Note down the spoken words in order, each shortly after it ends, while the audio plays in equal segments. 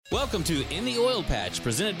Welcome to In the Oil Patch,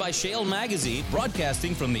 presented by SHALE Magazine,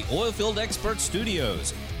 broadcasting from the Oilfield Experts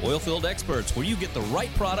Studios. Oilfield Experts, where you get the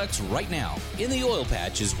right products right now. In the Oil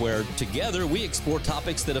Patch is where, together, we explore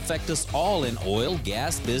topics that affect us all in oil,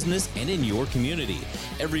 gas, business, and in your community.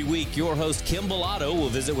 Every week, your host, Kim Bellotto, will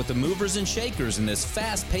visit with the movers and shakers in this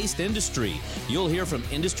fast-paced industry. You'll hear from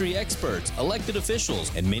industry experts, elected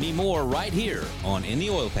officials, and many more right here on In the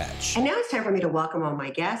Oil Patch. And now it's time for me to welcome all my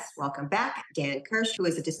guests. Welcome back, Dan Kish, who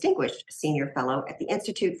is a distinguished senior fellow at the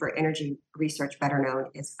Institute for Energy Research, better known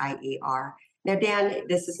as IER. Now, Dan,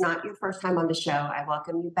 this is not your first time on the show. I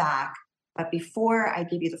welcome you back. But before I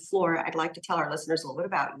give you the floor, I'd like to tell our listeners a little bit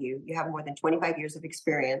about you. You have more than 25 years of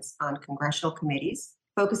experience on congressional committees,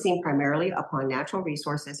 focusing primarily upon natural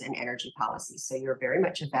resources and energy policy. So you're very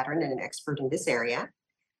much a veteran and an expert in this area.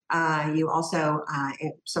 You also,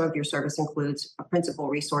 some of your service includes a principal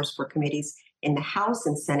resource for committees in the House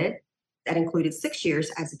and Senate. That included 6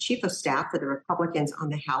 years as the Chief of Staff for the Republicans on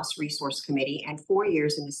the House Resource Committee and 4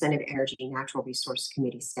 years in the Senate Energy and Natural Resource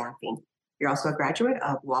Committee staffing. You're also a graduate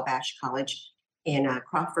of Wabash College in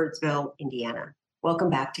Crawfordsville, Indiana.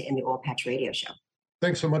 Welcome back to In the Oil Patch Radio Show.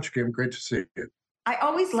 Thanks so much, Kim. Great to see you. I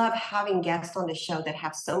always love having guests on the show that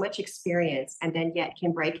have so much experience and then yet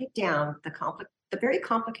can break it down, the very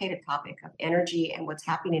complicated topic of energy and what's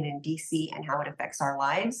happening in DC and how it affects our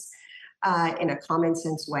lives in a common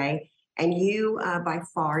sense way. And you, by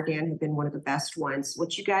far, Dan, have been one of the best ones.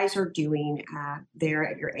 What you guys are doing there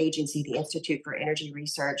at your agency, the Institute for Energy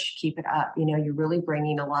Research, keep it up. You know, you're really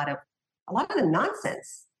bringing a lot of the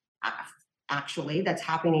nonsense, actually, that's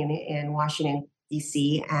happening in Washington,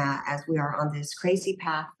 D.C. As we are on this crazy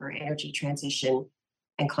path for energy transition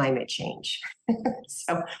and climate change.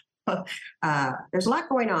 So there's a lot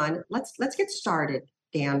going on. Let's get started,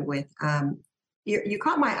 Dan, with you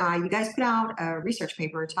caught my eye. You guys put out a research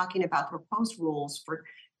paper talking about the proposed rules for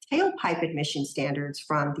tailpipe emission standards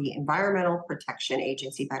from the Environmental Protection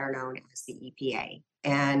Agency, better known as the EPA.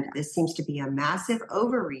 And this seems to be a massive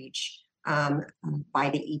overreach by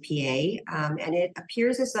the EPA. And it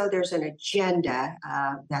appears as though there's an agenda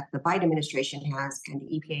that the Biden administration has, and the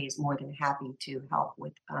EPA is more than happy to help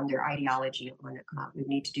with their ideology on it. We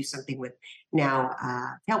need to do something with now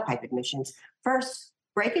tailpipe emissions. First,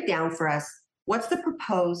 break it down for us. What's the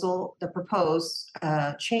proposed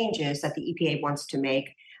changes that the EPA wants to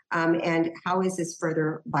make? And how is this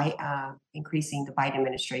further by increasing the Biden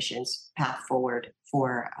administration's path forward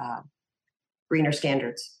for greener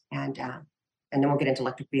standards? And then we'll get into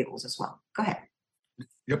electric vehicles as well. Go ahead.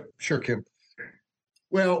 Yep, sure, Kim.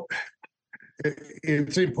 Well,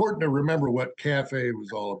 it's important to remember what CAFE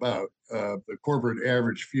was all about. The corporate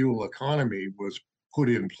average fuel economy was put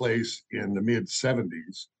in place in the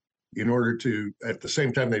mid-'70s in order to, at the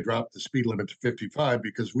same time, they dropped the speed limit to 55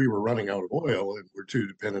 because we were running out of oil and we're too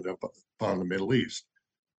dependent upon the Middle East.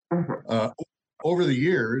 Mm-hmm. Over the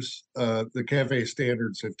years, the CAFE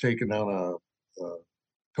standards have taken on a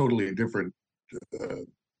totally different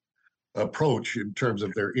approach in terms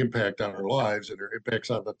of their impact on our lives and their impacts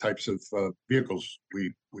on the types of vehicles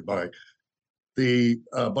we buy. The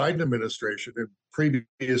Biden administration, and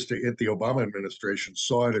previous to it, the Obama administration,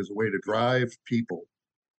 saw it as a way to drive people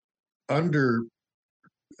under,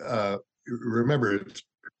 remember, it's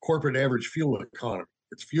corporate average fuel economy.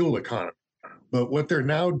 It's fuel economy. But what they're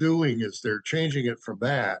now doing is they're changing it from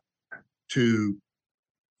that to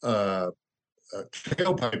tailpipe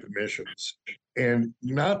emissions, and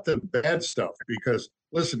not the bad stuff. Because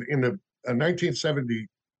listen, in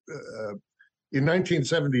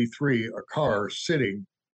 1973, a car sitting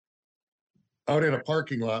out in a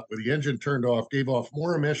parking lot with the engine turned off gave off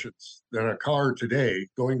more emissions than a car today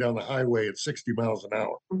going down the highway at 60 miles an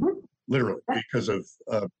hour, mm-hmm. literally, because of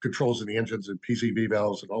controls in the engines and PCV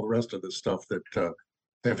valves and all the rest of the stuff that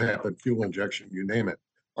have happened, fuel injection, you name it.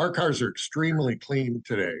 Our cars are extremely clean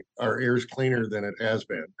today. Our air is cleaner than it has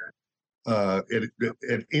been at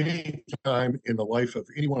any time in the life of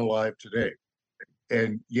anyone alive today.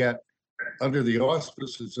 And yet, under the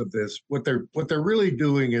auspices of this, what they're really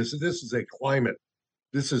doing is this is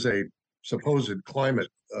a supposed climate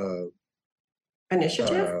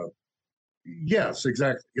initiative. Yes,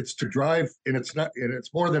 exactly. It's to drive, and it's not, and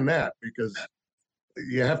it's more than that, because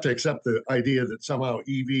you have to accept the idea that somehow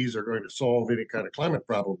EVs are going to solve any kind of climate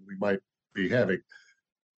problem we might be having.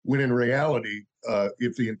 When in reality,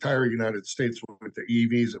 if the entire United States went to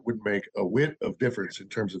EVs, it wouldn't make a whit of difference in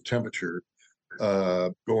terms of temperature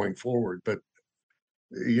going forward. But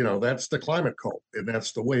you know, that's the climate cult, and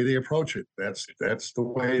that's the way they approach it. That's the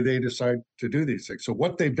way they decide to do these things. So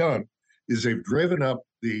what they've done is they've driven up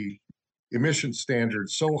the emission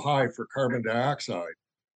standards so high for carbon dioxide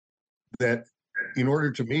that in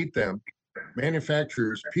order to meet them,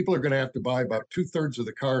 manufacturers, people are going to have to buy about 2/3 of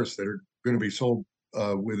the cars that are going to be sold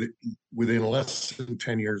within less than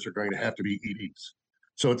 10 years are going to have to be EVs.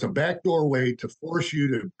 So it's a backdoor way to force you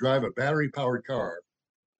to drive a battery-powered car,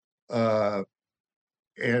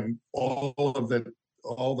 and all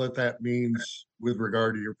that means with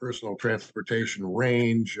regard to your personal transportation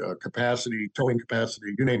range, capacity, towing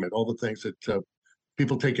capacity, you name it, all the things that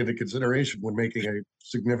people take into consideration when making a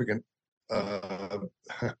significant,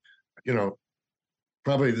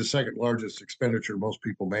 probably the second largest expenditure most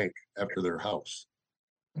people make after their house.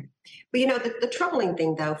 But the troubling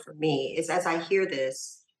thing though for me is as I hear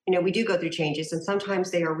this, we do go through changes and sometimes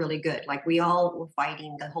they are really good. Like we all were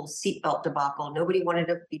fighting the whole seatbelt debacle. Nobody wanted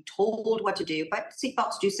to be told what to do, but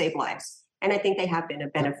seatbelts do save lives. And I think they have been a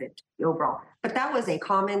benefit overall. But that was a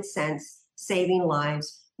common sense saving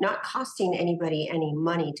lives, not costing anybody any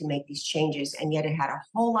money to make these changes. And yet it had a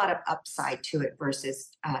whole lot of upside to it versus,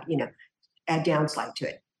 a downside to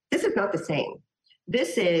it. This is not the same.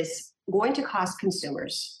 This is going to cost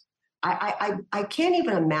consumers. I can't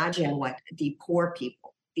even imagine what the poor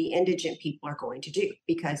people, the indigent people are going to do.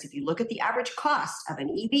 Because if you look at the average cost of an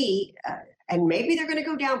EV, and maybe they're going to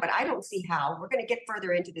go down, but I don't see how. We're going to get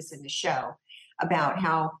further into this in the show about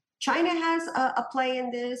how China has a play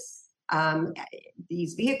in this.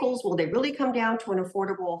 These vehicles, will they really come down to an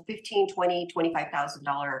affordable $15,000, $20,000,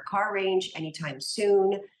 $25,000 car range anytime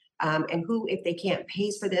soon? And who, if they can't,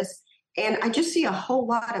 pays for this? And I just see a whole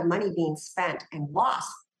lot of money being spent and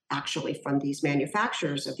lost actually from these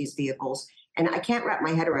manufacturers of these vehicles. And I can't wrap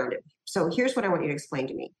my head around it. So here's what I want you to explain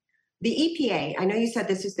to me. The EPA, I know you said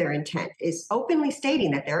this is their intent, is openly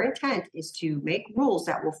stating that their intent is to make rules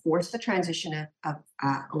that will force the transition of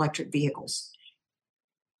electric vehicles.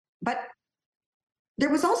 But there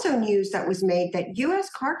was also news that was made that U.S.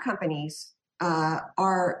 car companies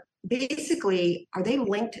are they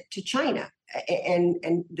linked to China?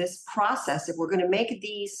 And this process, if we're going to make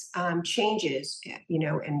these changes,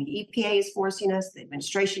 and the EPA is forcing us, the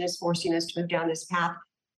administration is forcing us to move down this path.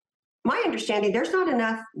 My understanding, there's not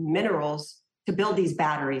enough minerals to build these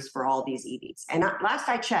batteries for all these EVs. And last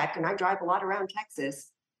I checked, and I drive a lot around Texas,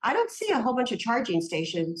 I don't see a whole bunch of charging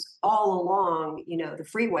stations all along, the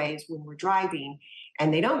freeways when we're driving,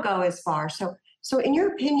 and they don't go as far. So in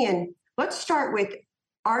your opinion, let's start with,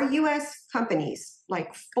 are U.S. companies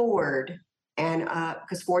like Ford, and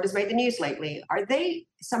because Ford has made the news lately, are they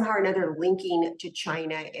somehow or another linking to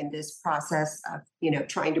China in this process of,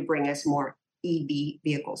 trying to bring us more EV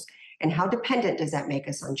vehicles? And how dependent does that make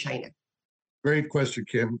us on China? Great question,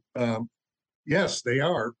 Kim. Yes, they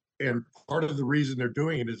are. And part of the reason they're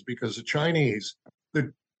doing it is because the Chinese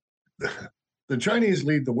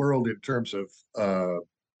lead the world in terms of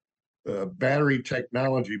battery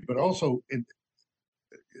technology, but also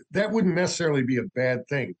that wouldn't necessarily be a bad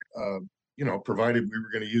thing, provided we were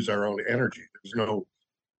going to use our own energy. There's no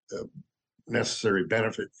necessary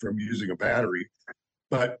benefit from using a battery.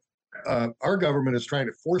 But our government is trying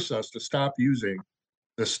to force us to stop using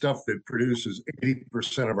the stuff that produces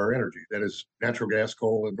 80% of our energy, that is natural gas,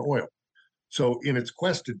 coal, and oil. So in its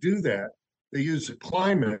quest to do that, they use the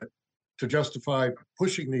climate to justify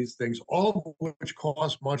pushing these things, all of which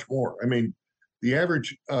cost much more. I mean, the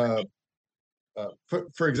average, for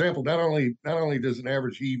example, not only does an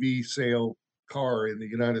average EV sale car in the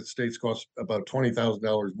United States cost about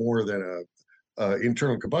 $20,000 more than a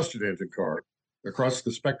internal combustion engine car across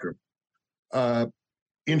the spectrum,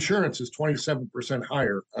 insurance is 27%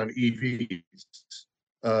 higher on EVs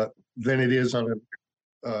than it is on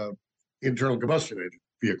an internal combustion engine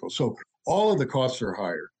vehicle. So all of the costs are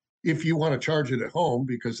higher. If you want to charge it at home,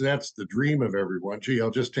 because that's the dream of everyone, gee,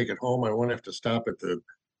 I'll just take it home. I won't have to stop at the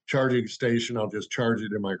charging station. I'll just charge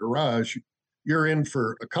it in my garage. You're in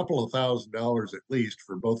for a couple of $1,000s at least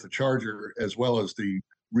for both the charger as well as the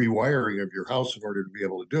rewiring of your house in order to be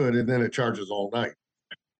able to do it. And then it charges all night.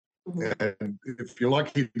 Mm-hmm. And if you're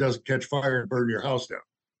lucky, it doesn't catch fire and burn your house down.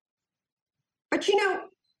 But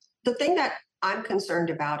the thing that I'm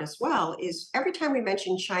concerned about as well is every time we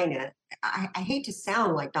mention China, I hate to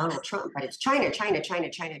sound like Donald Trump, but it's China, China,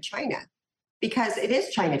 China, China, China, because it is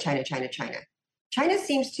China, China, China, China. China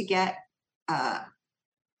seems to get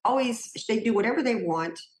always, they do whatever they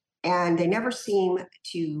want, and they never seem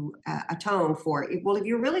to atone for it. Well, if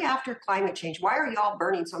you're really after climate change, why are y'all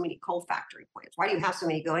burning so many coal factory plants? Why do you have so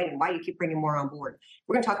many going, and why do you keep bringing more on board?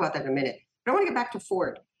 We're going to talk about that in a minute. But I want to get back to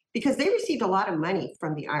Ford, because they received a lot of money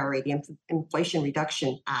from the IRA, the Inflation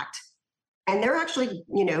Reduction Act, and they're actually,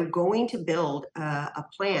 going to build a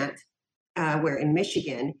plant where in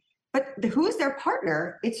Michigan. But who is their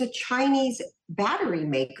partner? It's a Chinese battery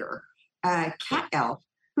maker, CATL,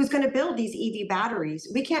 who's going to build these EV batteries?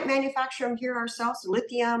 We can't manufacture them here ourselves.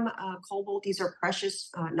 Lithium, cobalt, these are precious,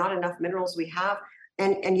 not enough minerals we have.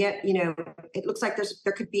 And yet, you know, it looks like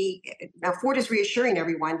there could be, now Ford is reassuring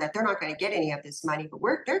everyone that they're not going to get any of this money, but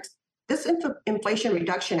this Inflation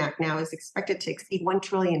Reduction Act now is expected to exceed $1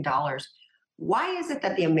 trillion. Why is it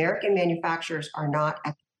that the American manufacturers are not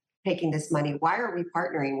taking this money? Why are we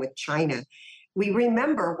partnering with China? We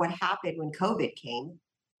remember what happened when COVID came,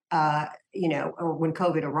 you know, or when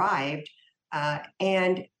COVID arrived,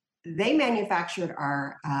 and they manufactured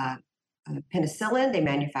our penicillin, they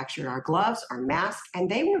manufactured our gloves, our masks, and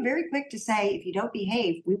they were very quick to say, if you don't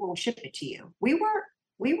behave, we won't ship it to you. We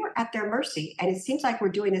were at their mercy, and it seems like we're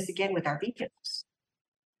doing this again with our vehicles,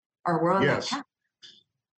 or we're on that path.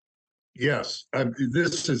 Yes,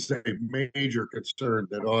 this is a major concern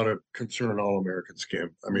that ought to concern all Americans,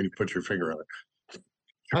 Kim. I mean, you put your finger on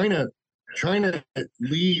it. China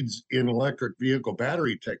leads in electric vehicle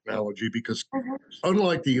battery technology because,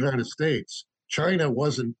 unlike the United States, China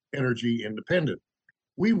wasn't energy independent.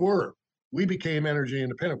 We became energy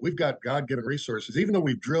independent. We've got God-given resources, even though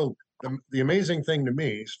we've drilled. The amazing thing to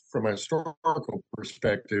me, from a historical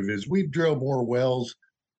perspective, is we've drilled more wells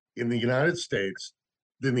in the United States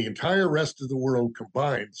than the entire rest of the world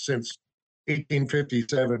combined since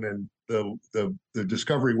 1857 and the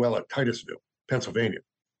discovery well at Titusville, Pennsylvania.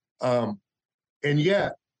 And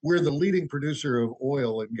yet, we're the leading producer of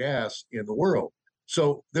oil and gas in the world.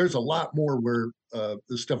 So there's a lot more where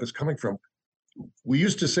this stuff is coming from. We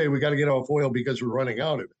used to say we got to get off oil because we're running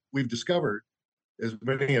out of it. We've discovered, as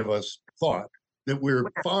many of us thought, that we're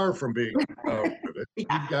far from being out of it.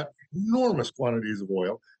 We've got enormous quantities of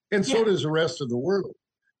oil, and so does the rest of the world.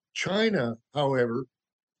 China, however,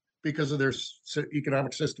 because of their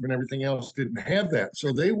economic system and everything else, didn't have that.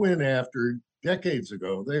 So they went after, decades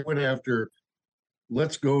ago,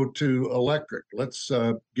 let's go to electric. Let's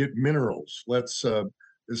get minerals. Let's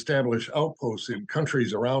establish outposts in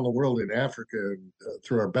countries around the world, in Africa, and,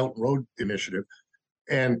 through our Belt and Road Initiative.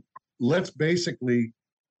 And let's basically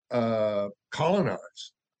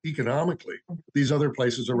colonize economically these other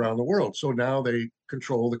places around the world. So now they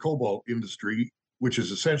control the cobalt industry, which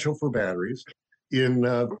is essential for batteries, in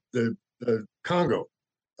the Congo.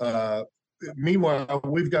 Meanwhile,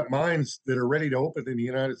 we've got mines that are ready to open in the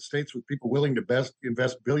United States with people willing to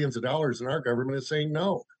invest billions of dollars, and our government is saying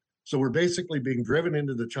no. So we're basically being driven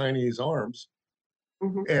into the Chinese arms.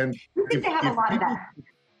 And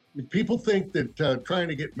if people think that trying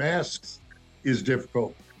to get masks is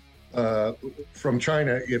difficult from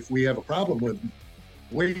China, if we have a problem with them,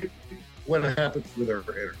 wait what happens with our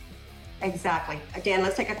energy. Exactly. Dan,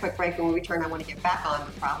 let's take a quick break. When we return, I want to get back on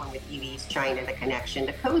the problem with EVs, China, the connection,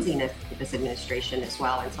 the coziness of this administration as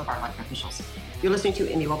well, and some of our elected officials. You're listening to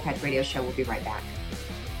In the Oil Patch Radio Show. We'll be right back.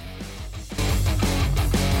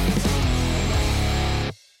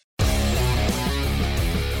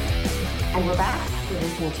 And we're back. You're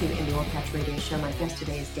listening to In the Oil Patch Radio Show. My guest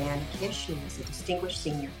today is Dan Kish, who is a distinguished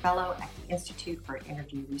senior fellow at the Institute for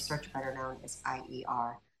Energy Research, better known as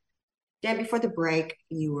IER. Dan, before the break,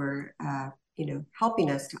 you were,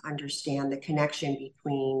 helping us to understand the connection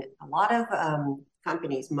between a lot of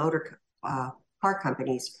companies, car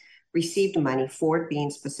companies, received money, Ford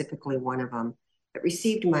being specifically one of them, that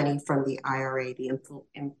received money from the IRA, the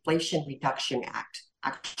Inflation Reduction Act.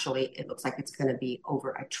 Actually, it looks like it's going to be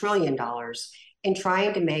over $1 trillion in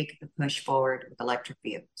trying to make the push forward with electric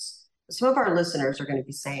vehicles. Some of our listeners are going to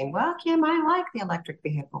be saying, well, Kim, I like the electric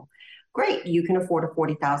vehicle. Great, you can afford a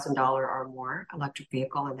 $40,000 or more electric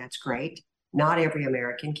vehicle, and that's great. Not every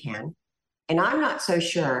American can. And I'm not so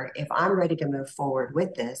sure if I'm ready to move forward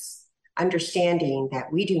with this, understanding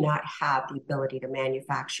that we do not have the ability to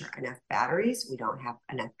manufacture enough batteries. We don't have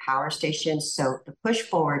enough power stations. So the push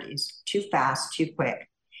forward is too fast, too quick.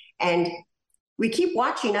 And we keep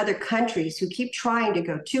watching other countries who keep trying to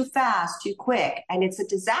go too fast, too quick, and it's a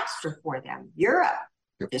disaster for them. Europe,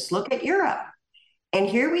 just look at Europe. And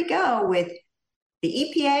here we go with the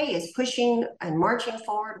EPA is pushing and marching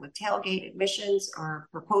forward with tailgate emissions or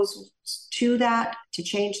proposals to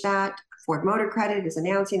change that. Ford Motor Credit is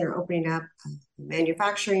announcing they're opening up a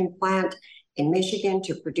manufacturing plant in Michigan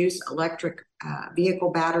to produce electric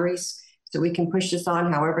vehicle batteries so we can push this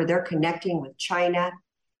on. However, they're connecting with China.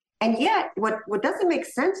 And yet, what doesn't make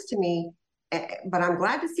sense to me, but I'm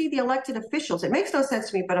glad to see the elected officials, it makes no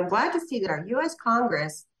sense to me, but I'm glad to see that our U.S.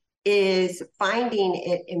 Congress is finding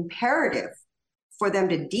it imperative for them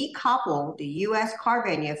to decouple the U.S. car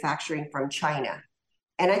manufacturing from China.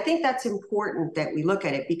 And I think that's important that we look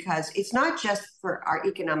at it because it's not just for our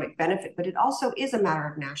economic benefit, but it also is a matter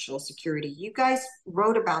of national security. You guys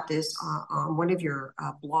wrote about this on one of your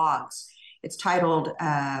blogs. It's titled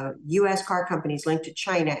U.S. Car Companies Linked to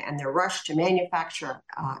China and Their Rush to Manufacture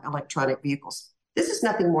Electronic Vehicles. This is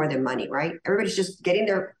nothing more than money, right? Everybody's just getting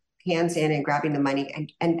their hands in and grabbing the money.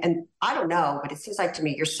 And I don't know, but it seems like to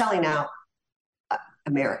me you're selling out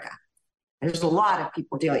America. There's a lot of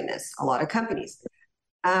people doing this, a lot of companies.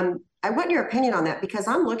 I want your opinion on that because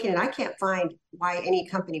I'm looking and I can't find why any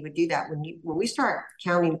company would do that when we start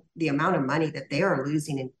counting the amount of money that they are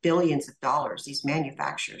losing in billions of dollars, these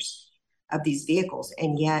manufacturers of these vehicles,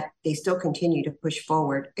 and yet they still continue to push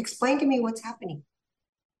forward. Explain to me what's happening.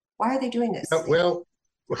 Why are they doing this?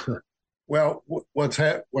 What's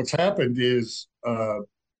happened is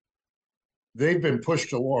they've been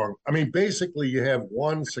pushed along. I mean, basically, you have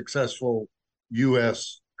one successful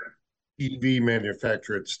U.S. EV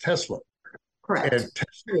manufacturer. It's Tesla. Correct. And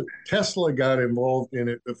Tesla got involved in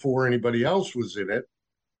it before anybody else was in it.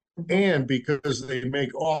 Mm-hmm. And because they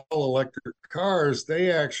make all electric cars,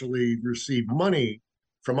 they actually receive money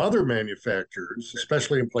from other manufacturers,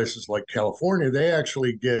 especially in places like California. They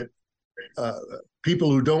actually get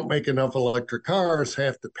people who don't make enough electric cars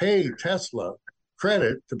have to pay Tesla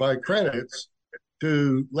credit to buy credits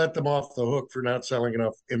to let them off the hook for not selling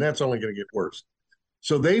enough. And that's only going to get worse.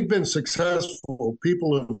 So they've been successful.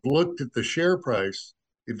 People have looked at the share price.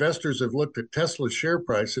 Investors have looked at Tesla's share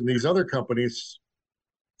price, and these other companies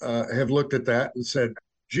have looked at that and said,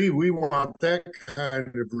 gee, we want that kind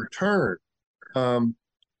of return.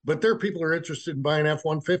 But there are people who are interested in buying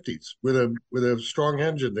F-150s with a strong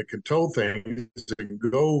engine that can tow things and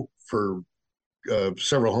go for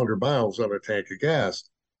several hundred miles on a tank of gas.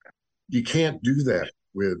 You can't do that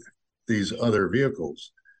with these other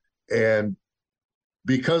vehicles. And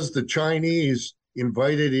because the Chinese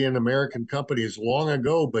invited in American companies long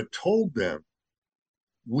ago, but told them,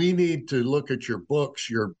 we need to look at your books,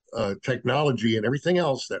 your technology, and everything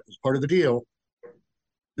else that was part of the deal.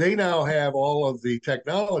 They now have all of the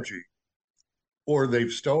technology, or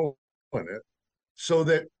they've stolen it, so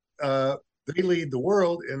that they lead the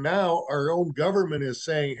world. And now our own government is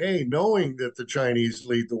saying, hey, knowing that the Chinese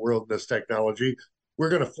lead the world in this technology, we're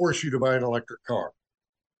going to force you to buy an electric car.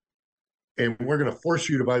 And we're going to force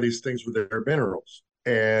you to buy these things with their minerals.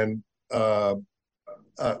 And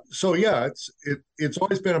so, yeah, it's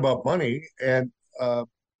always been about money and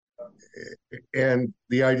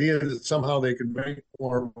the idea that somehow they could make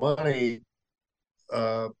more money.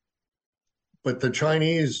 But the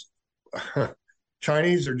Chinese are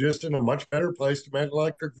just in a much better place to make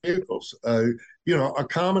electric vehicles. A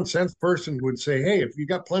common sense person would say, hey, if you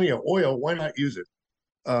got plenty of oil, why not use it?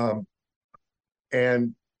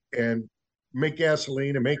 And make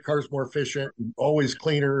gasoline and make cars more efficient and always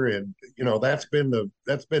cleaner. And, that's been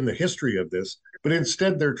the history of this. But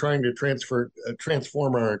instead, they're trying to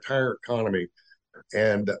transform our entire economy.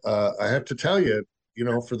 And I have to tell you,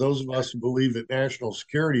 for those of us who believe that national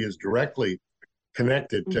security is directly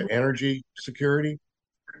connected to energy security,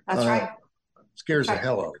 that's right. Scares the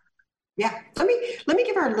hell out of me. Yeah. Let me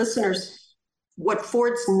give our listeners what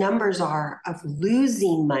Ford's numbers are of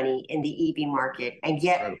losing money in the EV market, and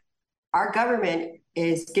yet our government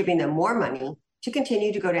is giving them more money to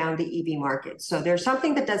continue to go down the EV market. So there's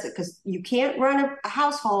something that does it, because you can't run a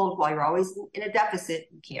household while you're always in a deficit.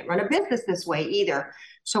 You can't run a business this way either.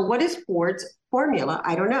 So what is Ford's formula?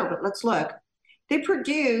 I don't know, but let's look. They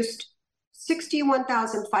produced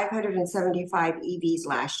 61,575 EVs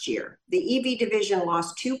last year. The EV division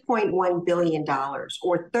lost $2.1 billion, or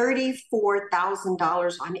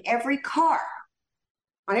 $34,000 on every car.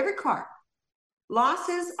 On every car.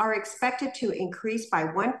 Losses are expected to increase by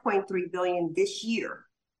 $1.3 billion this year.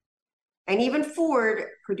 And even Ford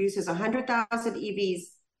produces 100,000 EVs,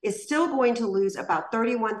 is still going to lose about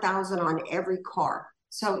 31,000 on every car.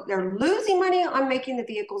 So they're losing money on making the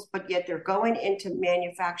vehicles, but yet they're going into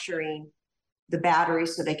manufacturing the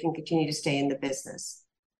batteries so they can continue to stay in the business.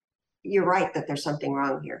 You're right that there's something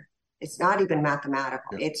wrong here. It's not even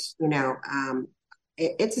mathematical. Yeah. It's,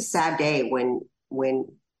 it's a sad day when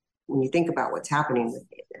you think about what's happening with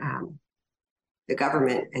the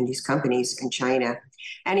government and these companies in China.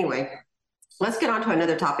 Anyway, let's get on to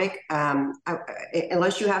another topic.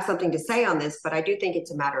 Unless you have something to say on this, but I do think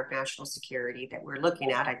it's a matter of national security that we're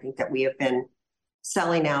looking at. I think that we have been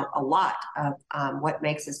selling out a lot of what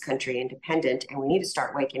makes this country independent, and we need to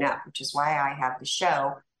start waking up, which is why I have the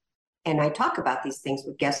show. And I talk about these things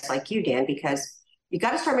with guests like you, Dan, because you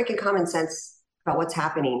got to start making common sense about what's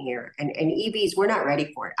happening here. And EVs, we're not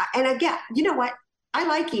ready for it. And again, you know what? I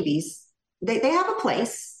like EVs. They have a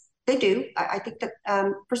place. They do. I think that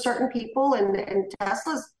for certain people, and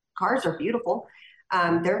Tesla's cars are beautiful.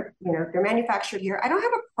 They're manufactured here. I don't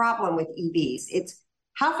have a problem with EVs.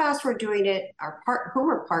 how fast we're doing it, who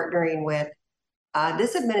we're partnering with.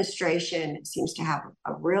 This administration seems to have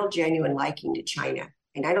a real genuine liking to China.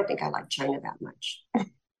 And I don't think I like China that much.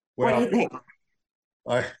 What do you think?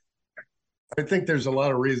 I think there's a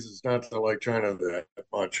lot of reasons not to like China that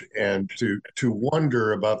much, and to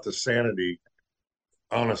wonder about the sanity,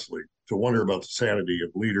 honestly, to wonder about the sanity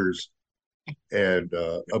of leaders and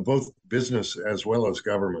of both business as well as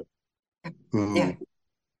government, who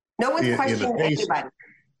no one's questioning anybody.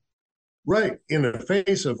 Right, in the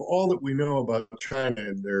face of all that we know about China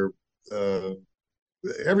and their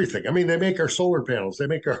everything. I mean, they make our solar panels, they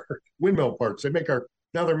make our windmill parts,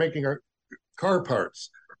 now they're making our car parts.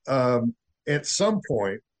 At some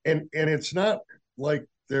point, and it's not like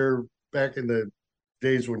they're back in the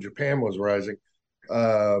days when Japan was rising,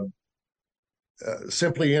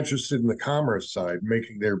 simply interested in the commerce side,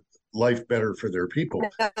 making their life better for their people.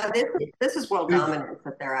 This is world dominance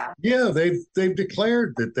that they're at. Yeah, they've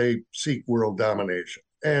declared that they seek world domination,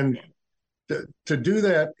 and to do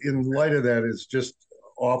that in light of that is just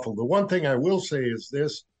awful. The one thing I will say is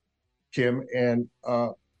this, Kim, and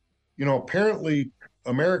apparently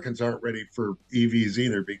Americans aren't ready for EVs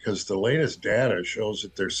either, because the latest data shows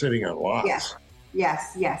that they're sitting on lots.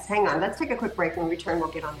 Yes. Hang on. Let's take a quick break. When we return, we'll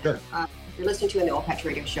get on that. Sure. You're listening to the Oil Patch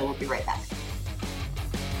Radio Show. We'll be right back.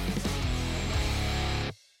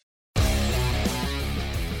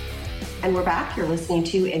 And we're back. You're listening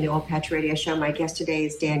to the Oil Patch Radio Show. My guest today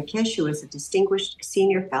is Dan Kish, who is a distinguished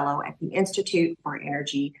senior fellow at the Institute for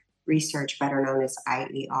Energy Research, better known as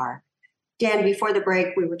IER. Dan, before the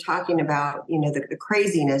break, we were talking about, the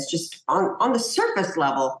craziness just on the surface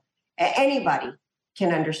level. Anybody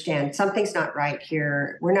can understand something's not right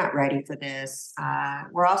here. We're not ready for this.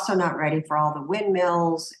 We're also not ready for all the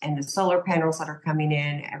windmills and the solar panels that are coming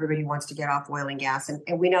in. Everybody wants to get off oil and gas,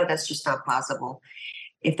 and we know that's just not possible.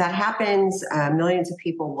 If that happens, millions of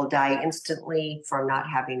people will die instantly from not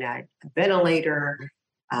having a ventilator,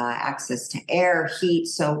 access to air, heat.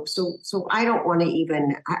 So I don't want to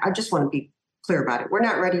even, I just want to be clear about it. We're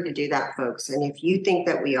not ready to do that, folks. And if you think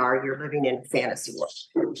that we are, you're living in a fantasy world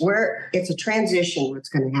where it's a transition, what's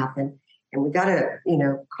going to happen. And we got to,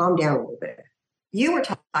 calm down a little bit. You were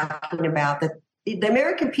talking about that the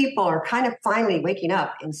American people are kind of finally waking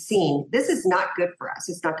up and seeing this is not good for us.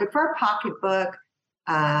 It's not good for our pocketbook.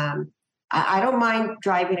 I don't mind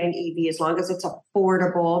driving an EV as long as it's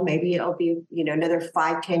affordable. Maybe it'll be, another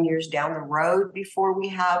 5-10 years down the road before we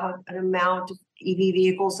have an amount of EV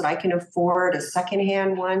vehicles that I can afford a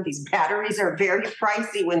secondhand one. These batteries are very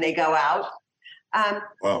pricey when they go out.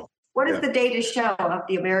 What does the data show of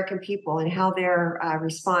the American people and how they're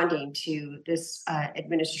responding to this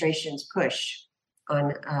administration's push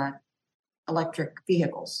on electric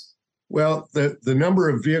vehicles? Well, the number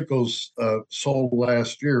of vehicles sold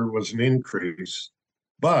last year was an increase,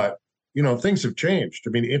 but things have changed. I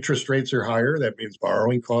mean, interest rates are higher. That means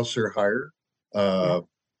borrowing costs are higher.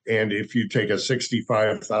 And if you take a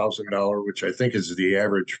 $65,000, which I think is the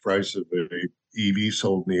average price of an EV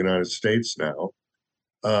sold in the United States now,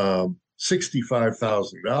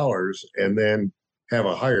 $65,000, and then have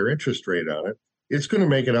a higher interest rate on it, it's going to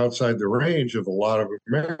make it outside the range of a lot of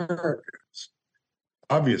Americans,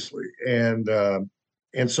 obviously. And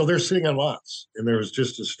so they're sitting on lots. And there was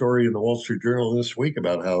just a story in the Wall Street Journal this week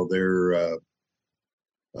about how they're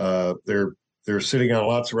sitting on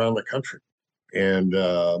lots around the country. And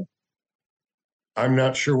I'm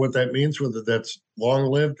not sure what that means, whether that's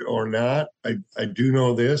long-lived or not. I do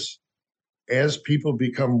know this. As people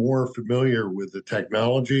become more familiar with the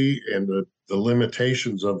technology and the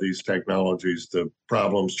limitations of these technologies, the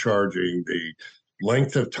problems charging, the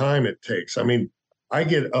length of time it takes. I mean, I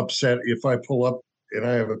get upset if I pull up and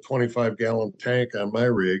I have a 25-gallon tank on my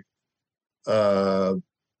rig.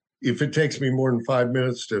 If it takes me more than 5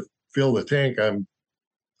 minutes to fill the tank, I'm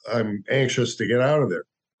anxious to get out of there.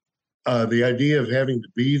 The idea of having to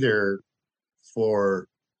be there for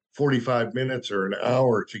 45 minutes or an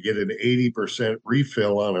hour to get an 80%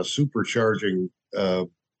 refill on a supercharging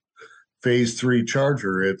phase 3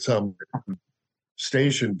 charger at some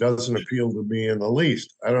station doesn't appeal to me in the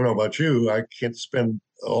least. I don't know about you. I can't spend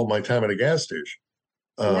all my time at a gas station.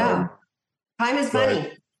 Time is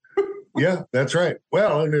money. Yeah, that's right.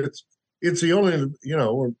 Well, and it's the only,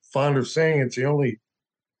 we're fond of saying it's the only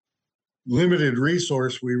limited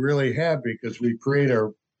resource we really have, because we create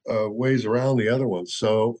our ways around the other ones.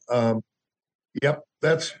 So, yep,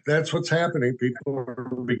 that's what's happening. People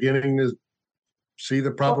are beginning to see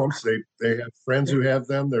the problems. They have friends who have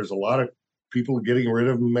them. There's a lot of people getting rid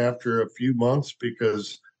of them after a few months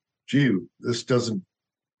because, gee, this doesn't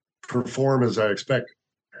perform as I expected.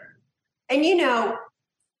 And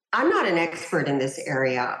I'm not an expert in this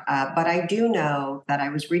area, but I do know that I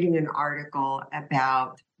was reading an article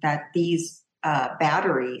about that these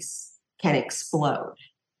batteries can explode.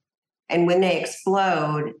 And when they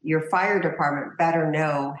explode, your fire department better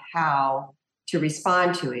know how to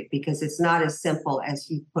respond to it, because it's not as simple as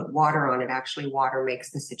you put water on it. Actually, water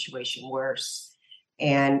makes the situation worse.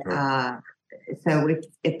 And so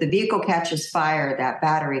if the vehicle catches fire, that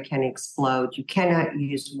battery can explode. You cannot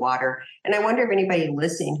use water. And I wonder if anybody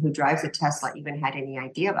listening who drives a Tesla even had any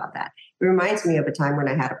idea about that. It reminds me of a time when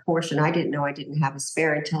I had a Porsche and I didn't know I didn't have a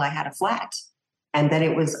spare until I had a flat. And then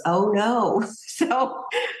it was, oh no. So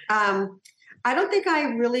I don't think I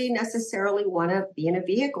really necessarily want to be in a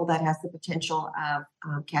vehicle that has the potential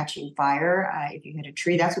of catching fire. If you hit a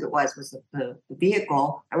tree, that's what it was the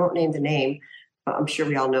vehicle. I won't name the name, but I'm sure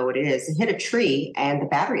we all know what it is. It hit a tree and the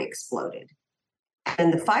battery exploded.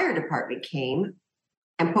 And the fire department came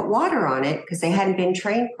and put water on it because they hadn't been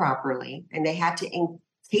trained properly. And they had to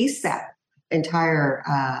encase that entire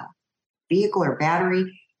vehicle or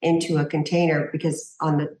battery into a container because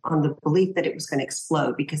on the belief that it was going to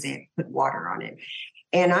explode because they had put water on it.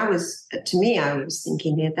 And I was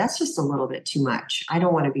thinking, that's just a little bit too much. I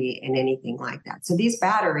don't want to be in anything like that. So these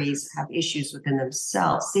batteries have issues within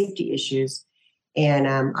themselves, safety issues. And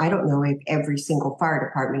I don't know if every single fire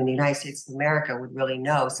department in the United States of America would really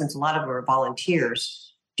know, since a lot of them are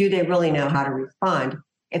volunteers. Do they really know how to respond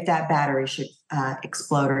if that battery should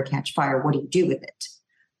explode or catch fire? What do you do with it?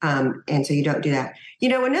 And so you don't do that.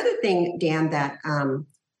 Another thing, Dan, that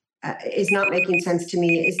is not making sense to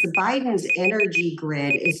me is the Biden's energy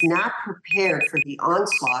grid is not prepared for the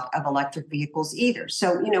onslaught of electric vehicles either.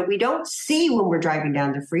 So, we don't see when we're driving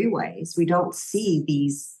down the freeways, we don't see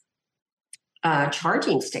these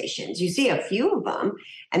charging stations. You see a few of them,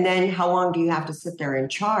 and then how long do you have to sit there and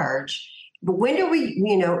charge? But when do we,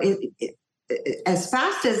 as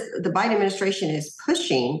fast as the Biden administration is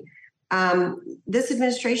pushing, this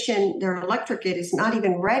administration, their electric grid is not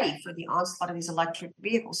even ready for the onslaught of these electric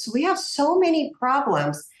vehicles. So we have so many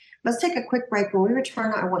problems. Let's take a quick break. When we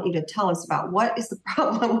return, I want you to tell us about what is the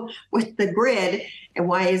problem with the grid and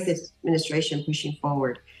why is this administration pushing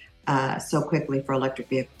forward so quickly for electric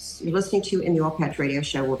vehicles. You're listening to In the Oil Patch Radio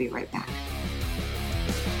Show. We'll be right back.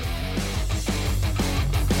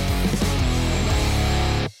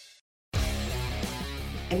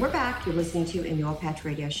 And we're back. You're listening to In the Oil Patch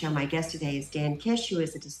Radio Show. My guest today is Dan Kish, who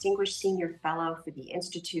is a Distinguished Senior Fellow for the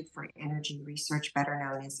Institute for Energy Research, better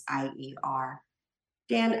known as IER.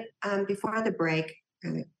 Dan, before the break,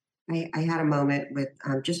 I had a moment with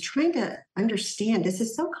just trying to understand. This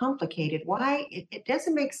is so complicated. Why? It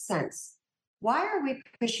doesn't make sense. Why are we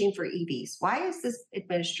pushing for EVs? Why is this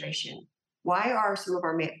administration? Why are some of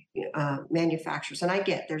our manufacturers? And I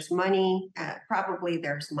get there's money, probably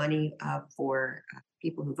there's money for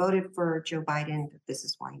people who voted for Joe Biden. This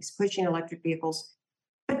is why he's pushing electric vehicles.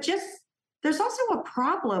 But just there's also a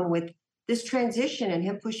problem with this transition and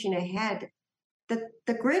him pushing ahead.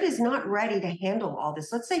 The grid is not ready to handle all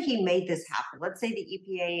this. Let's say he made this happen. Let's say the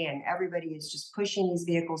EPA and everybody is just pushing these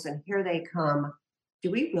vehicles and here they come.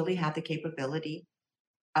 Do we really have the capability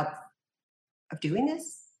of doing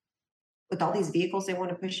this with all these vehicles they want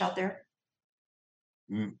to push out there?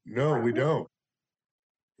 No, we don't.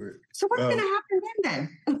 So what's going to happen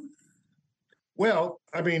then? Well,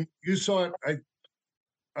 I mean, you saw it.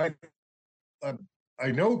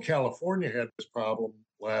 I know California had this problem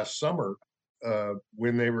last summer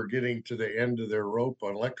when they were getting to the end of their rope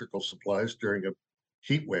on electrical supplies during a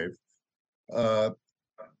heat wave.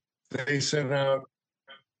 They sent out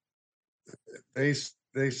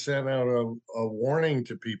a warning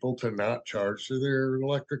to people to not charge to their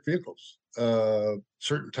electric vehicles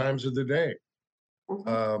certain times of the day.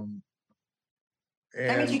 Mm-hmm.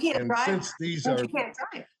 That means you can't drive. Since these you can't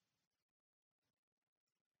drive.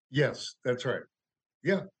 Yes, that's right.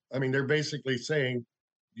 Yeah, I mean they're basically saying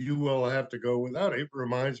you will have to go without it. It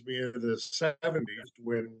reminds me of the 70s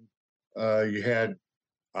when you had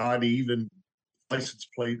odd even license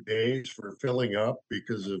plate days for filling up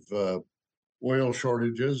because of oil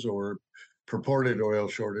shortages or purported oil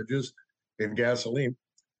shortages in gasoline.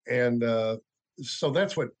 And so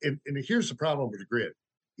that's what, and here's the problem with the grid.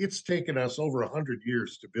 It's taken us over 100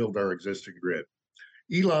 years to build our existing grid.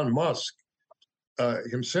 Elon Musk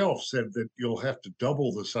himself said that you'll have to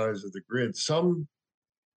double the size of the grid. Some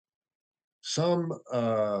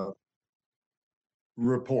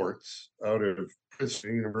reports out of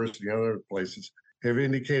Princeton University and other places have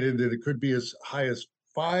indicated that it could be as high as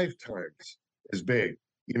 5 times as big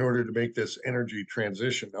in order to make this energy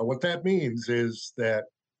transition. Now, what that means is that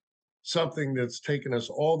something that's taken us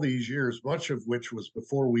all these years, much of which was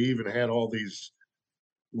before we even had all these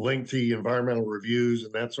lengthy environmental reviews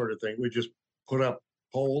and that sort of thing. We just put up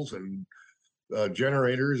poles and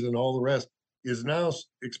generators and all the rest, is now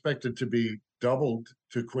expected to be doubled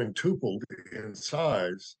to quintupled in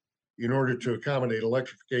size in order to accommodate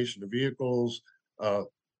electrification of vehicles,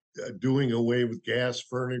 doing away with gas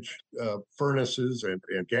furnaces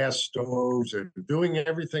and gas stoves, and doing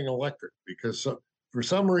everything electric, because for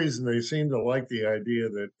some reason they seem to like the idea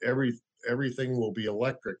that everything will be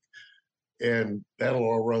electric and that'll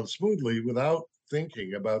all run smoothly, without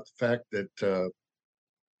thinking about the fact that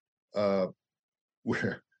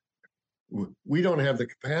we don't have the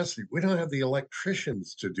capacity. We don't have the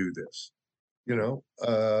electricians to do this. You know,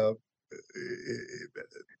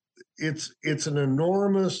 it's an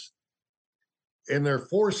enormous, and they're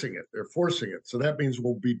forcing it. They're forcing it. So that means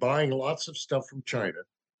we'll be buying lots of stuff from China.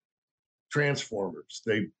 Transformers.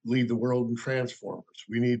 They lead the world in transformers.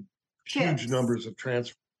 We need huge numbers of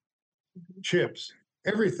chips,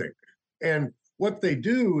 everything. And what they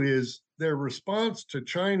do is their response to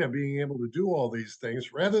China being able to do all these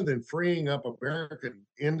things, rather than freeing up American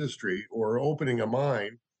industry or opening a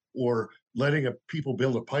mine or letting people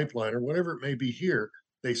build a pipeline or whatever it may be here,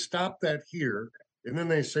 they stop that here. And then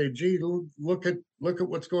they say, gee, look at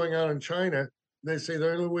what's going on in China. They say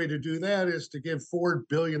the only way to do that is to give Ford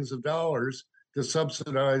billions of dollars to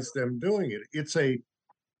subsidize them doing it. It's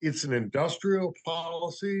an industrial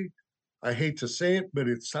policy. I hate to say it, but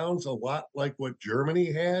it sounds a lot like what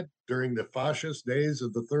Germany had during the fascist days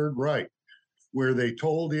of the Third Reich, where they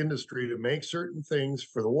told industry to make certain things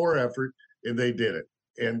for the war effort, and they did it.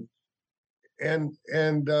 And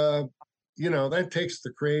that takes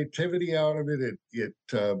the creativity out of it.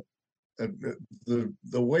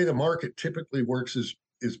 The way the market typically works is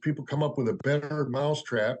people come up with a better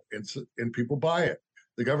mousetrap, and people buy it.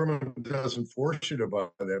 The government doesn't force you to buy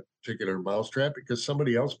that particular mousetrap because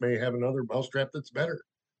somebody else may have another mousetrap that's better.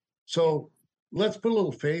 So let's put a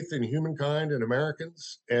little faith in humankind and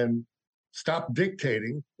Americans and stop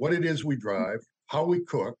dictating what it is we drive, how we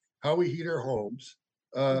cook, how we heat our homes.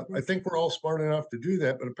 I think we're all smart enough to do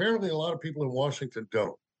that, but apparently a lot of people in Washington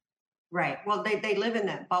don't. Right. Well, they live in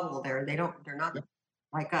that bubble there. They're not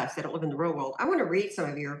like us. They don't live in the real world. I want to read some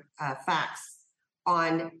of your facts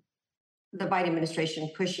on the Biden administration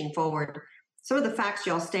pushing forward. Some of the facts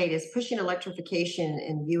y'all state is pushing electrification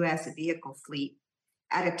in U.S. vehicle fleet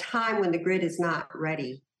at a time when the grid is not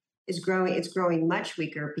ready is growing. It's growing much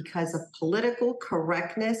weaker because of political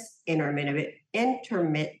correctness,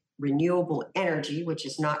 intermittent renewable energy, which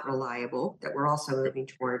is not reliable, that we're also moving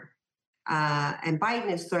toward. And Biden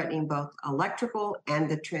is threatening both electrical and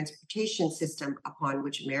the transportation system upon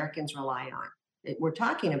which Americans rely on. We're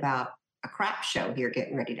talking about a crap show here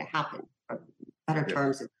getting ready to happen. Better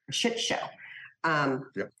terms, a shit show.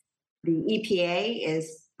 The EPA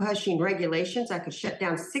is pushing regulations that could shut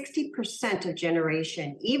down 60% of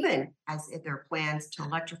generation, even as if their plans to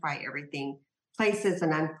electrify everything places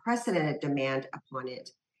an unprecedented demand upon it.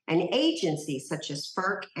 And agencies such as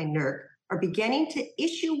FERC and NERC are beginning to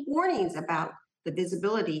issue warnings about the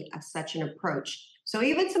visibility of such an approach. So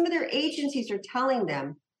even some of their agencies are telling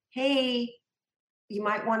them, hey, you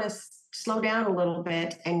might want to slow down a little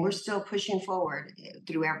bit, and we're still pushing forward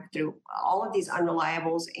through all of these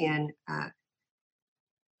unreliables and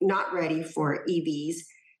not ready for EVs,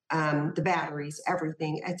 the batteries,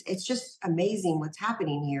 everything. It's just amazing what's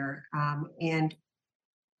happening here.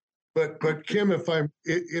 But Kim, if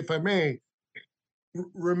I may,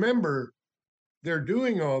 remember, they're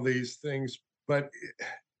doing all these things, but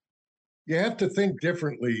you have to think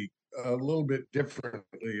differently, a little bit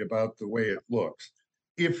differently about the way it looks.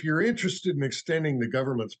 If you're interested in extending the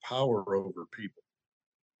government's power over people,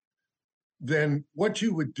 then what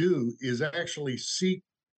you would do is actually seek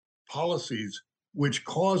policies which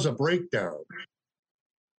cause a breakdown,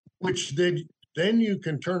 which then you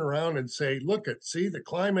can turn around and say, look, see, the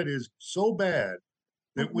climate is so bad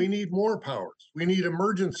that we need more powers. We need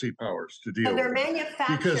emergency powers to deal with. They're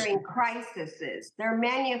manufacturing crises. They're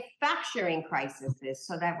manufacturing crises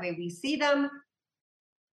so that way we see them.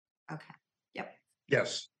 Okay. Yep.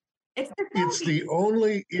 Yes. It is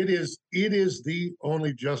the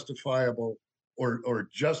only justifiable or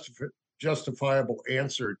justifiable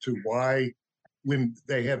answer to why, when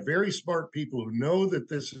they have very smart people who know that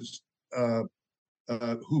this is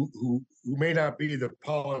who may not be the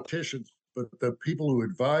politicians, but the people who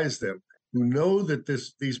advise them, who know that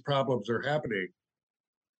these problems are happening,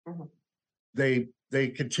 they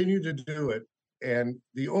continue to do it. And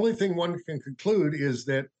the only thing one can conclude is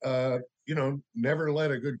that never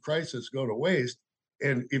let a good crisis go to waste.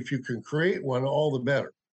 And if you can create one, all the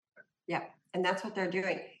better. Yeah, and that's what they're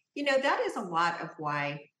doing. That is a lot of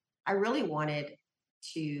why I really wanted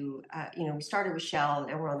we started with Shell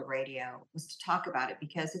and we're on the radio, was to talk about it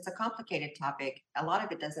because it's a complicated topic. A lot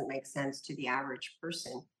of it doesn't make sense to the average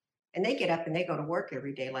person. And they get up and they go to work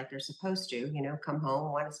every day like they're supposed to, come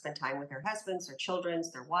home, want to spend time with their husbands, their children,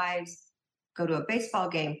 their wives, go to a baseball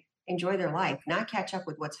game, enjoy their life, not catch up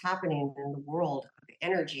with what's happening in the world of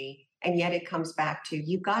energy. And yet it comes back to,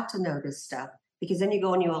 you got to know this stuff, because then you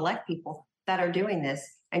go and you elect people that are doing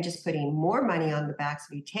this and just putting more money on the backs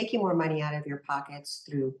of you, taking more money out of your pockets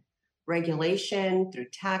through regulation, through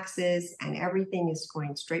taxes, and everything is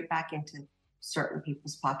going straight back into certain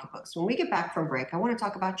people's pocketbooks. When we get back from break, I want to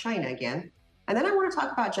talk about China again. And then I want to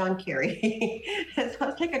talk about John Kerry. So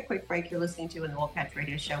let's take a quick break. You're listening to an Oil Patch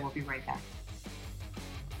Radio Show. We'll be right back.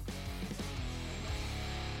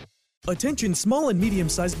 Attention small and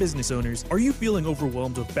medium-sized business owners. Are you feeling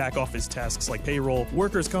overwhelmed with back-office tasks like payroll,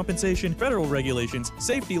 workers' compensation, federal regulations,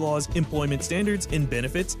 safety laws, employment standards, and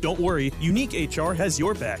benefits? Don't worry, Unique HR has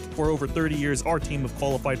your back. For over 30 years, our team of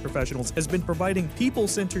qualified professionals has been providing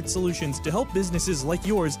people-centered solutions to help businesses like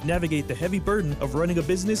yours navigate the heavy burden of running a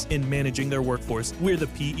business and managing their workforce. We're the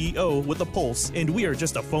PEO with a pulse, and we are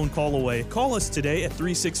just a phone call away. Call us today at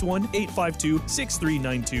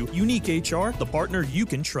 361-852-6392. Unique HR, the partner you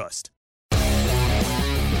can trust.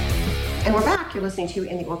 And we're back. You're listening to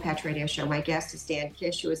In the Oil Patch Radio Show. My guest is Dan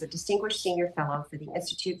Kish, who is a distinguished senior fellow for the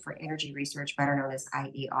Institute for Energy Research, better known as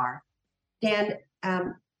IER. Dan,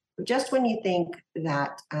 just when you think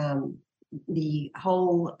that the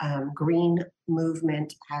whole green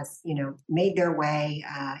movement has, made their way,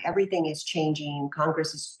 everything is changing.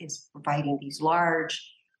 Congress is providing these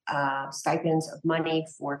large stipends of money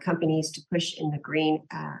for companies to push in the green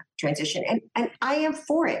transition. And I am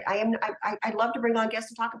for it. I'd love to bring on guests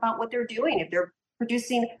to talk about what they're doing. If they're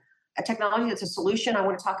producing a technology that's a solution, I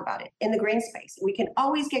want to talk about it in the green space. We can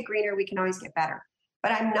always get greener. We can always get better.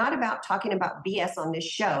 But I'm not about talking about BS on this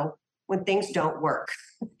show when things don't work.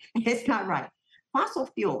 It's not right. Fossil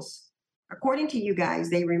fuels, according to you guys,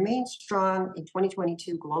 they remain strong in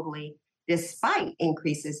 2022 globally, despite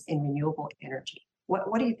increases in renewable energy.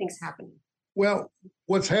 What do you think is happening? Well,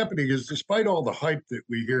 what's happening is, despite all the hype that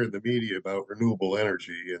we hear in the media about renewable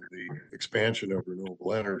energy and the expansion of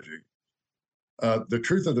renewable energy, the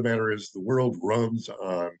truth of the matter is the world runs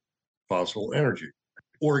on fossil energy.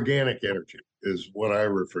 Organic energy is what I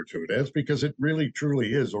refer to it as, because it really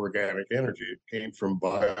truly is organic energy. It came from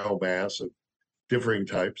biomass of differing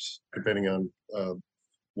types, depending on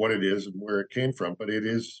what it is and where it came from, but it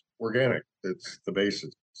is organic. That's the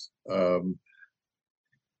basis.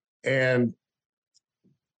 And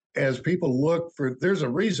as people look for, there's a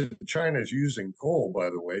reason China is using coal,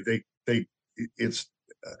 by the way. It's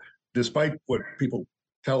despite what people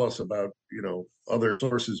tell us about, other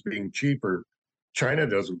sources being cheaper, China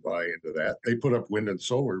doesn't buy into that. They put up wind and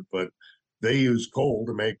solar, but they use coal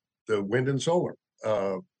to make the wind and solar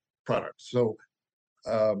products. So,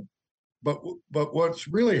 but what's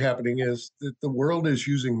really happening is that the world is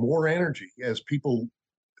using more energy as people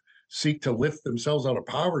seek to lift themselves out of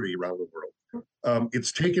poverty around the world.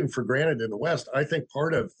 It's taken for granted in the West. I think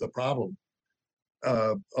part of the problem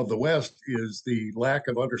of the West is the lack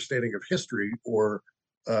of understanding of history, or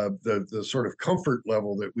the sort of comfort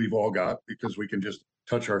level that we've all got because we can just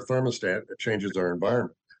touch our thermostat. It changes our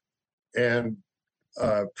environment. And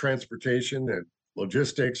transportation and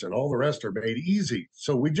logistics and all the rest are made easy.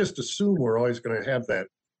 So we just assume we're always going to have that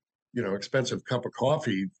expensive cup of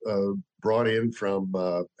coffee brought in from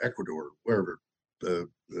Ecuador, wherever the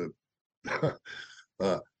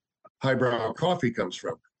highbrow coffee comes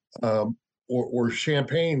from, or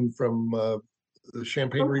champagne from the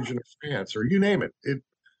Champagne region of France, or you name it.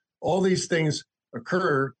 All these things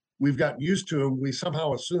occur. We've gotten used to them. We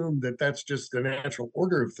somehow assume that that's just the natural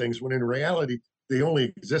order of things, when in reality, they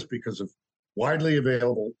only exist because of widely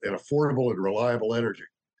available and affordable and reliable energy.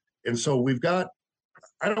 And so we've got,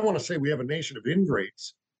 I don't want to say we have a nation of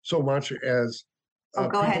ingrates so much as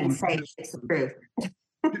go ahead and say it's the truth.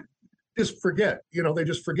 Just forget, they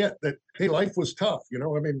just forget that, hey, life was tough.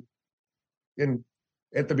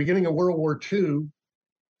 At the beginning of World War II,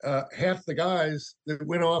 half the guys that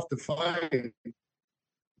went off to fight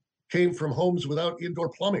came from homes without indoor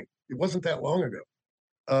plumbing. It wasn't that long ago.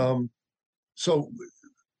 So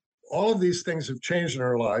all of these things have changed in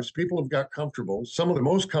our lives. People have got comfortable. Some of the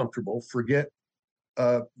most comfortable forget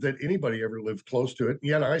that anybody ever lived close to it.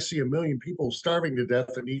 Yet I see 1 million people starving to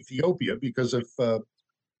death in Ethiopia because of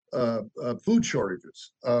food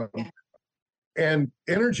shortages. And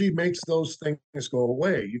energy makes those things go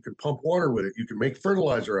away. You can pump water with it. You can make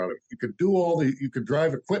fertilizer out of it. You could do you could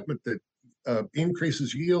drive equipment that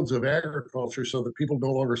increases yields of agriculture so that people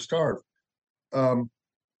no longer starve.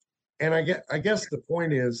 And I guess the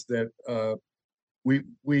point is that we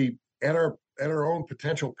at our own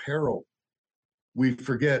potential peril, we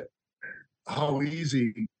forget how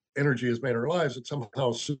easy energy has made our lives, and somehow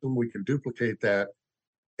assume we can duplicate that.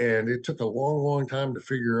 And it took a long, long time to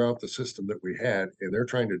figure out the system that we had, and they're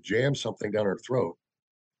trying to jam something down our throat,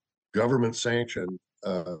 government sanctioned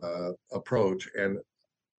approach. And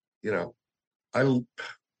you know,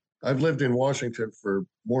 I've lived in Washington for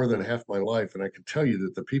more than half my life, and I can tell you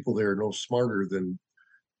that the people there are no smarter than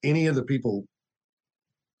any of the people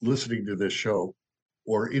listening to this show,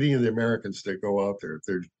 or any of the Americans that go out there.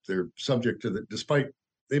 They're subject to the, despite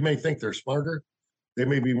they may think they're smarter, they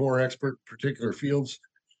may be more expert in particular fields,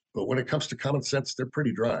 but when it comes to common sense, they're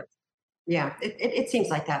pretty dry. Yeah, it seems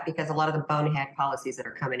like that because a lot of the bonehead policies that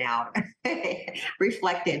are coming out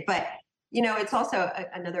reflected. But, it's also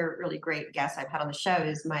another really great guest I've had on the show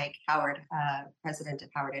is Mike Howard, president of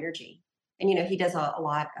Howard Energy. And, he does a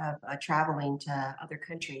lot of traveling to other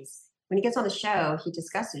countries. When he gets on the show, he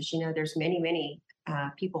discusses, there's many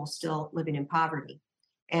people still living in poverty.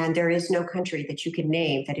 And there is no country that you can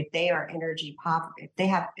name that if they are energy poverty,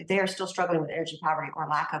 if they are still struggling with energy poverty or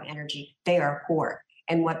lack of energy, they are poor.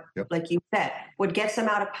 And like you said, what gets them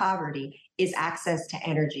out of poverty is access to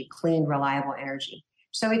energy, clean, reliable energy.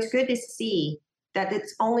 So it's good to see that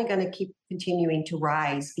it's only going to keep continuing to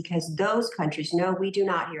rise because those countries, no, we do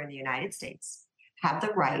not here in the United States have the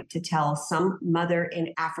right to tell some mother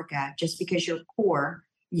in Africa, just because you're poor,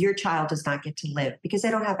 your child does not get to live because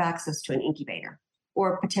they don't have access to an incubator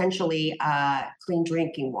or potentially clean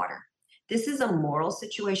drinking water. This is a moral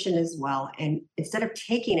situation as well. And instead of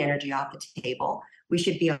taking energy off the table, we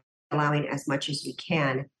should be allowing as much as we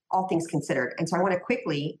can, all things considered. And so I want to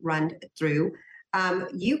quickly run through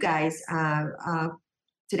you guys.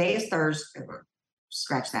 Today is Thursday.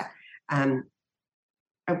 Scratch that.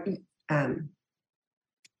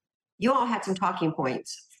 You all had some talking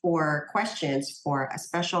points for questions for a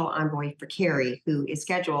special envoy for Kerry, who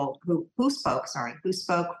spoke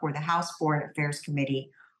for the House Foreign Affairs Committee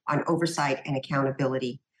on Oversight and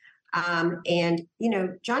Accountability. And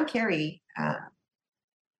John Kerry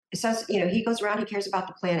says, he goes around, he cares about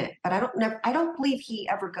the planet, but I don't believe he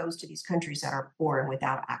ever goes to these countries that are poor and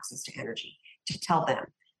without access to energy to tell them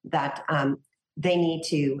that they need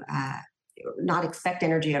to not expect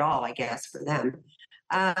energy at all, I guess, for them.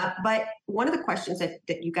 But one of the questions that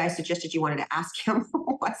you guys suggested you wanted to ask him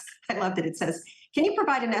was, I love that it says, can you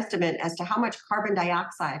provide an estimate as to how much carbon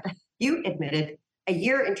dioxide you emitted a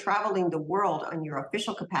year in traveling the world on your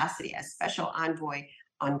official capacity as special envoy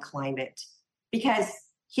on climate? Because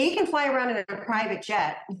he can fly around in a private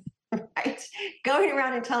jet, right? Going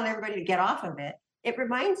around and telling everybody to get off of it. It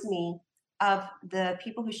reminds me of the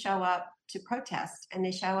people who show up to protest, and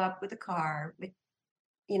they show up with a car with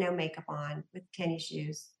makeup on, with tennis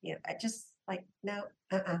shoes, I just like, no,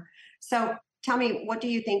 So tell me, what do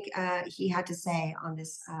you think he had to say on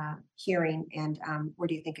this hearing, and where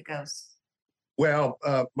do you think it goes? Well,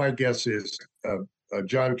 my guess is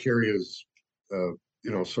John Kerry is,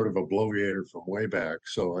 sort of a bloviator from way back.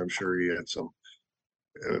 So I'm sure he had some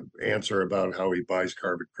answer about how he buys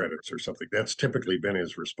carbon credits or something. That's typically been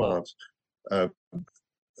his response. A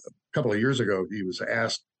couple of years ago, he was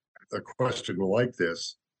asked a question like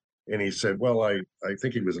this, and he said, well, I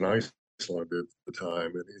think he was in Iceland at the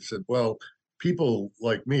time, and he said, well, people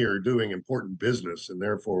like me are doing important business, and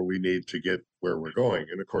therefore we need to get where we're going.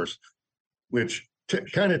 And of course, which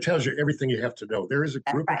kind of tells you everything you have to know. There is a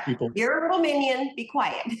group of people. You're a little minion, be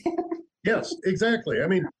quiet. Yes, exactly. I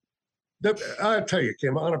mean, I'll tell you,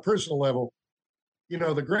 Kim, on a personal level,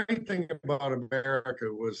 the great thing about America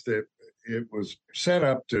was that it was set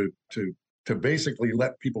up to basically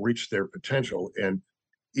let people reach their potential. And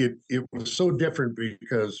it was so different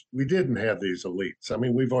because we didn't have these elites. I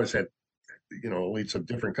mean, we've always had, elites of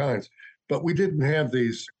different kinds, but we didn't have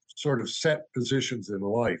these sort of set positions in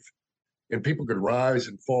life. And people could rise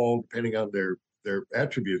and fall depending on their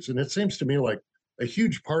attributes. And it seems to me like a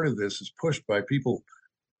huge part of this is pushed by people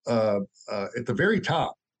at the very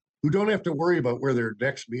top who don't have to worry about where their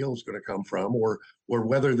next meal is going to come from, or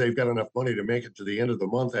whether they've got enough money to make it to the end of the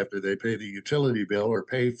month after they pay the utility bill or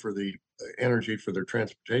pay for the energy for their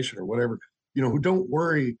transportation or whatever, who don't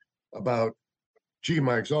worry about, gee,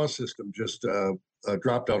 my exhaust system just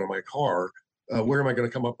dropped out of my car. Where am I going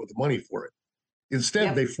to come up with the money for it?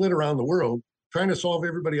 Instead, They flit around the world trying to solve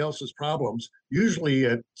everybody else's problems, usually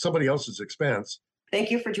at somebody else's expense.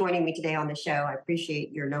 Thank you for joining me today on the show. I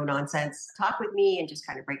appreciate your no-nonsense talk with me and just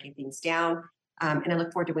kind of breaking things down. And I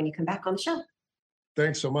look forward to when you come back on the show.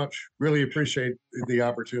 Thanks so much. Really appreciate the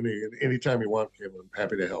opportunity. And anytime you want, Kim, I'm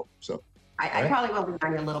happy to help. So I probably will be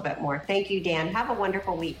on you a little bit more. Thank you, Dan. Have a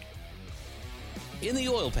wonderful week. In the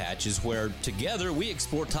Oil Patch is where together we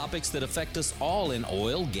explore topics that affect us all in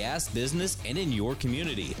oil, gas, business, and in your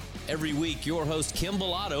community. Every week, your host Kim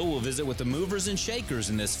Bellotto will visit with the movers and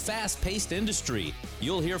shakers in this fast-paced industry.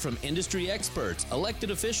 You'll hear from industry experts,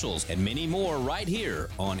 elected officials, and many more right here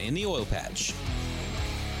on In the Oil Patch.